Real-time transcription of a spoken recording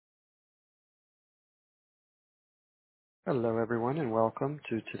Hello, everyone, and welcome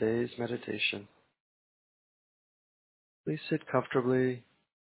to today's meditation. Please sit comfortably,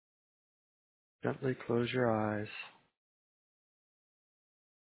 gently close your eyes.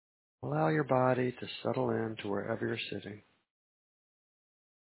 Allow your body to settle into wherever you're sitting.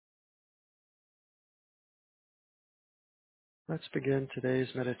 Let's begin today's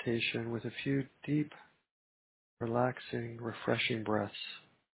meditation with a few deep, relaxing, refreshing breaths.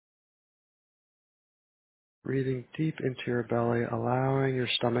 Breathing deep into your belly, allowing your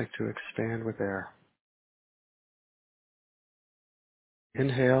stomach to expand with air.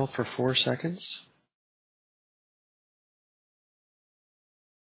 Inhale for 4 seconds.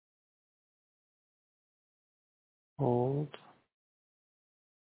 Hold.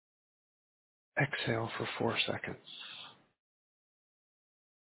 Exhale for 4 seconds.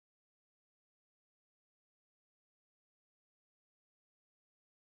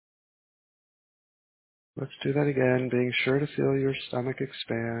 Let's do that again, being sure to feel your stomach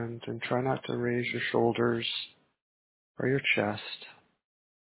expand and try not to raise your shoulders or your chest.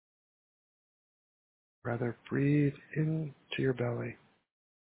 Rather, breathe into your belly.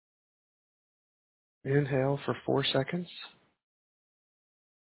 Inhale for 4 seconds.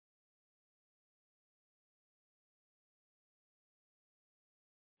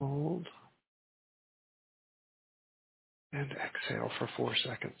 Hold. And exhale for 4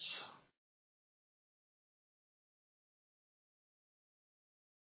 seconds.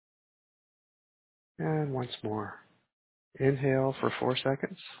 And once more. Inhale for 4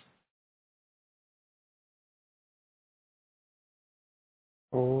 seconds.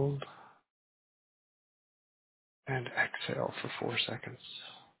 Hold. And exhale for 4 seconds.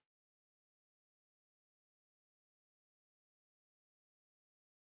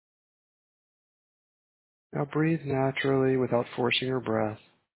 Now breathe naturally without forcing your breath.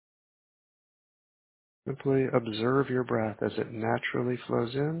 Simply observe your breath as it naturally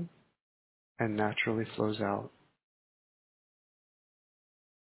flows in and naturally flows out.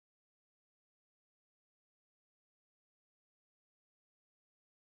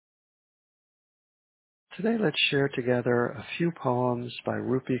 Today let's share together a few poems by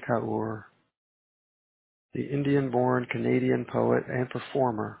Rupi Kaur, the Indian-born Canadian poet and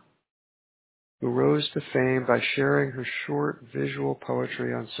performer who rose to fame by sharing her short visual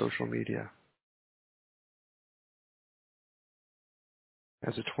poetry on social media.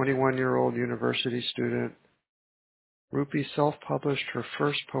 As a 21-year-old university student, Rupi self-published her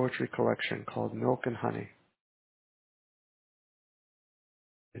first poetry collection called Milk and Honey,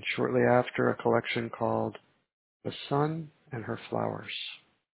 and shortly after a collection called The Sun and Her Flowers.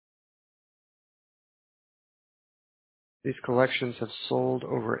 These collections have sold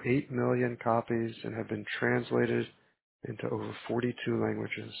over 8 million copies and have been translated into over 42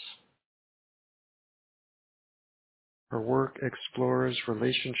 languages. Her work explores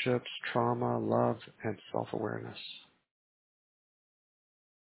relationships, trauma, love, and self-awareness.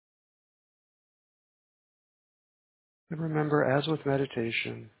 And remember, as with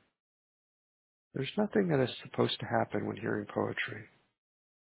meditation, there's nothing that is supposed to happen when hearing poetry.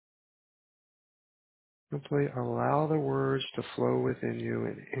 Simply allow the words to flow within you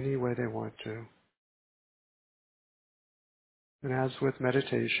in any way they want to. And as with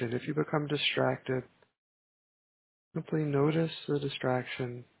meditation, if you become distracted, simply notice the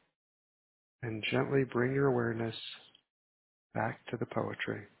distraction and gently bring your awareness back to the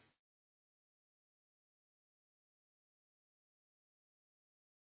poetry.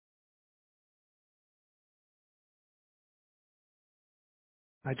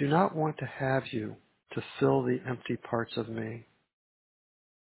 I do not want to have you to fill the empty parts of me.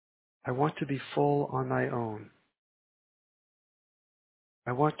 I want to be full on my own.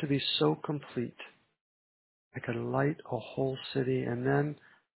 I want to be so complete I could light a whole city, and then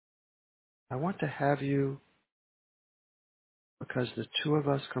I want to have you because the two of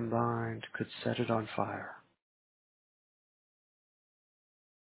us combined could set it on fire.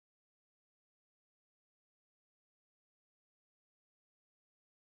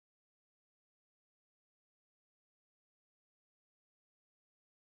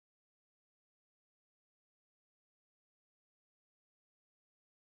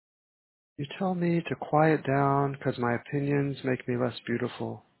 You tell me to quiet down because my opinions make me less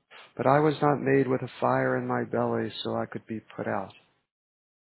beautiful, but I was not made with a fire in my belly so I could be put out.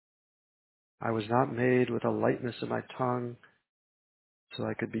 I was not made with a lightness in my tongue so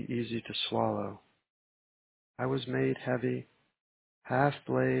I could be easy to swallow. I was made heavy, half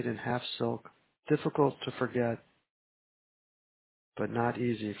blade and half silk, difficult to forget, but not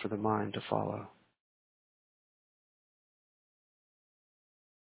easy for the mind to follow.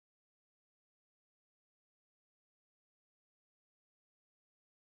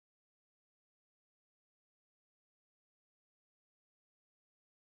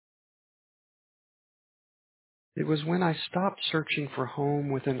 It was when I stopped searching for home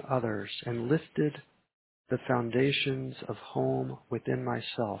within others and lifted the foundations of home within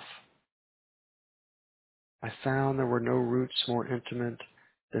myself. I found there were no roots more intimate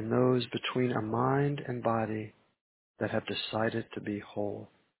than those between a mind and body that have decided to be whole.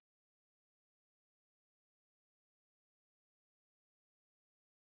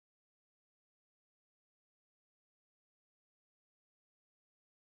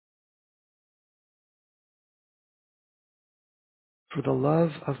 For the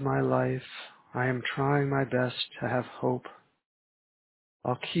love of my life, I am trying my best to have hope.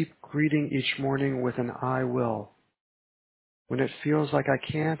 I'll keep greeting each morning with an I will. When it feels like I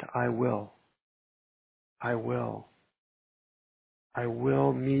can't, I will. I will. I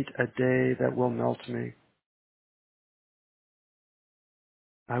will meet a day that will melt me.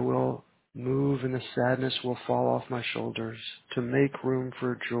 I will move and the sadness will fall off my shoulders. To make room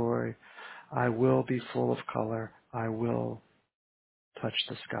for joy, I will be full of color. I will touch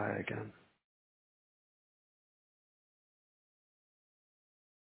the sky again.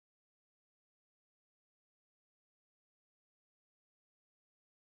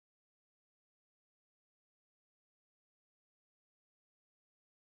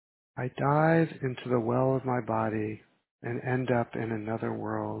 I dive into the well of my body and end up in another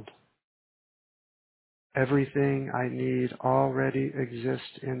world. Everything I need already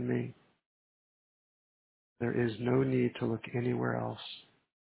exists in me. There is no need to look anywhere else.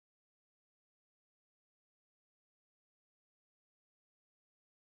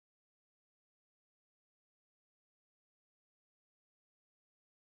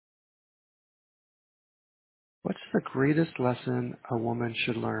 What's the greatest lesson a woman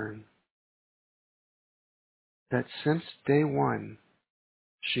should learn? That since day one,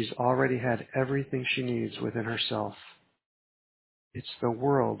 she's already had everything she needs within herself. It's the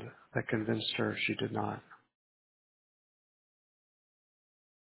world that convinced her she did not.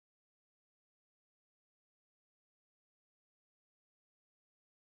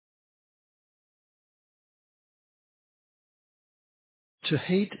 To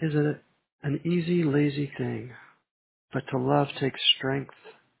hate is an easy, lazy thing, but to love takes strength.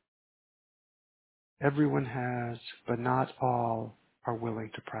 Everyone has, but not all are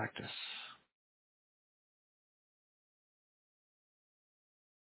willing to practice.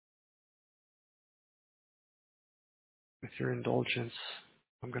 With your indulgence,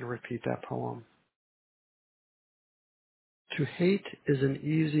 I'm going to repeat that poem. To hate is an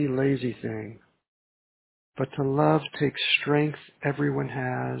easy, lazy thing, but to love takes strength everyone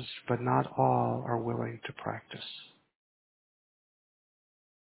has, but not all are willing to practice.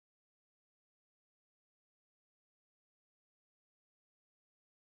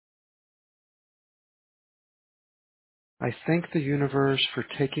 I thank the universe for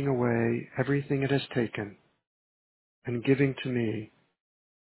taking away everything it has taken and giving to me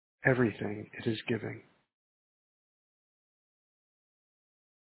everything it is giving.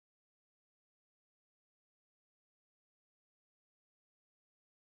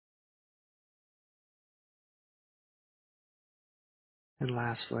 And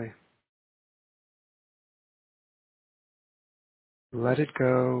lastly, let it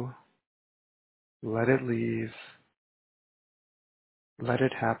go, let it leave, let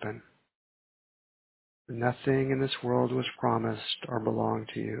it happen. Nothing in this world was promised or belonged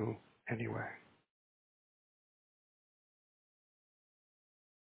to you anyway.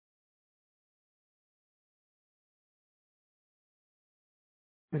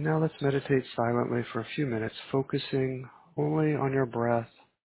 And now let's meditate silently for a few minutes, focusing only on your breath,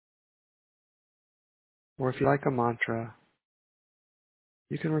 or if you like a mantra,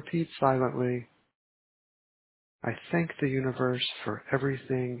 you can repeat silently, I thank the universe for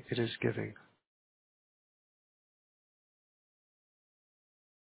everything it is giving.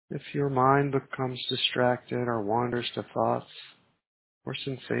 If your mind becomes distracted or wanders to thoughts or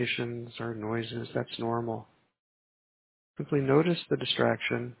sensations or noises, that's normal. Simply notice the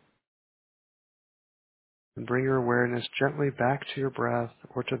distraction and bring your awareness gently back to your breath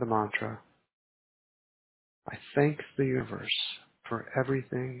or to the mantra. I thank the universe for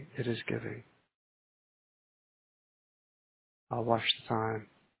everything it is giving. I'll watch the time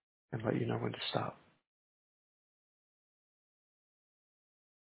and let you know when to stop.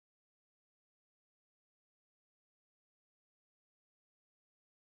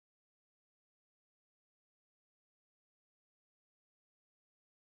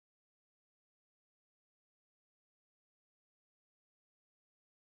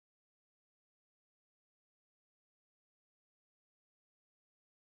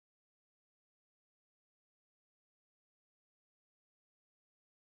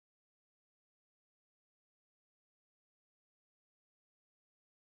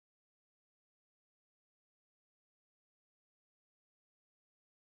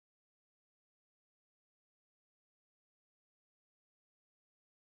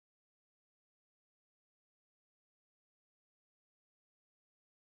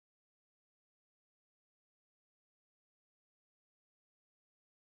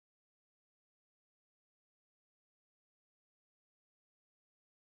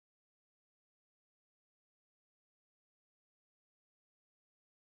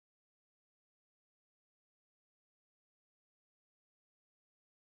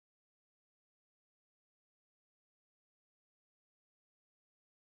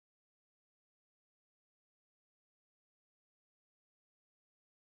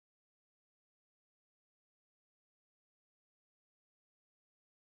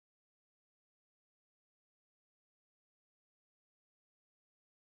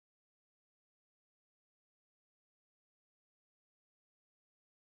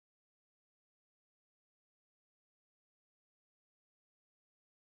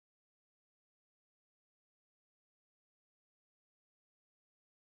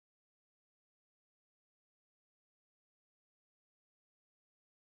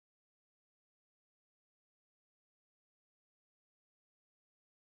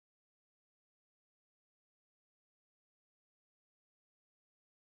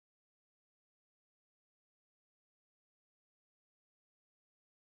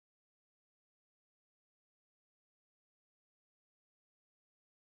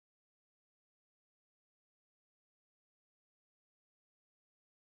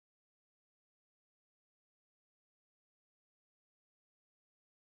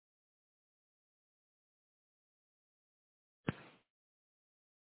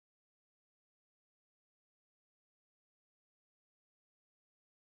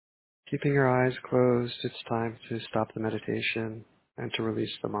 Keeping your eyes closed, it's time to stop the meditation and to release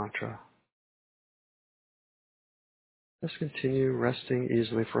the mantra. Just continue resting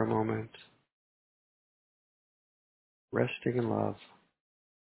easily for a moment, resting in love,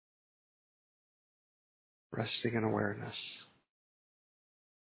 resting in awareness.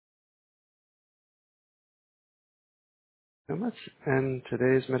 And let's end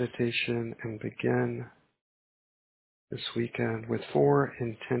today's meditation and begin this weekend with 4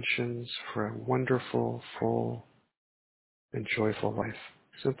 intentions for a wonderful, full, and joyful life.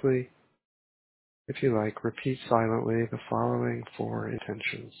 Simply, if you like, repeat silently the following 4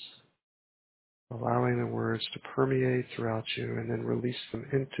 intentions, allowing the words to permeate throughout you and then release them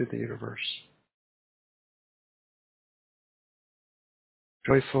into the universe.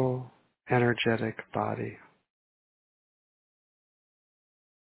 Joyful, energetic body.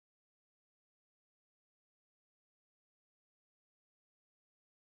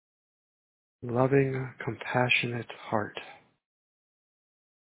 Loving, compassionate heart.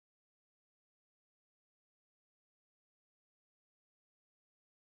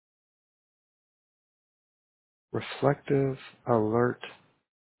 Reflective, alert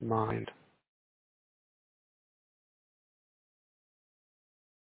mind.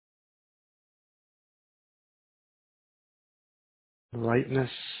 Lightness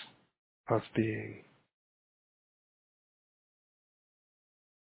of being.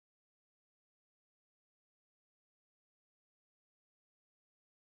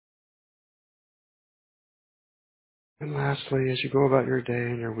 And lastly, as you go about your day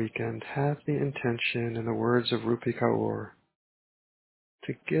and your weekend, have the intention in the words of Rupi Kaur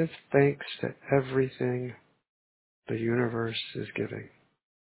to give thanks to everything the universe is giving.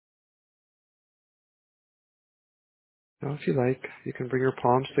 Now, if you like, you can bring your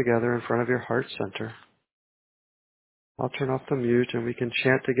palms together in front of your heart center. I'll turn off the mute and we can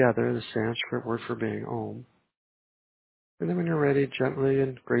chant together the Sanskrit word for being, Om. And then when you're ready, gently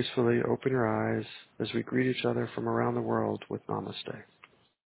and gracefully open your eyes as we greet each other from around the world with Namaste.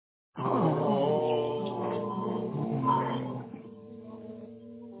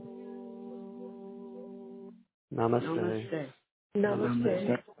 Namaste.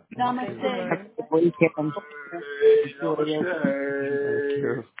 Namaste. Namaste. Thank Thank you. you, Have Brian. a good weekend. Enjoy it. Thank Namaste.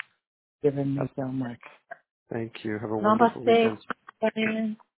 you. Giving me so much. Thank you. Have a wonderful Namaste. weekend.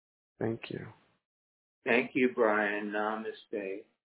 Brian. Thank you. Thank you, Brian. Namaste.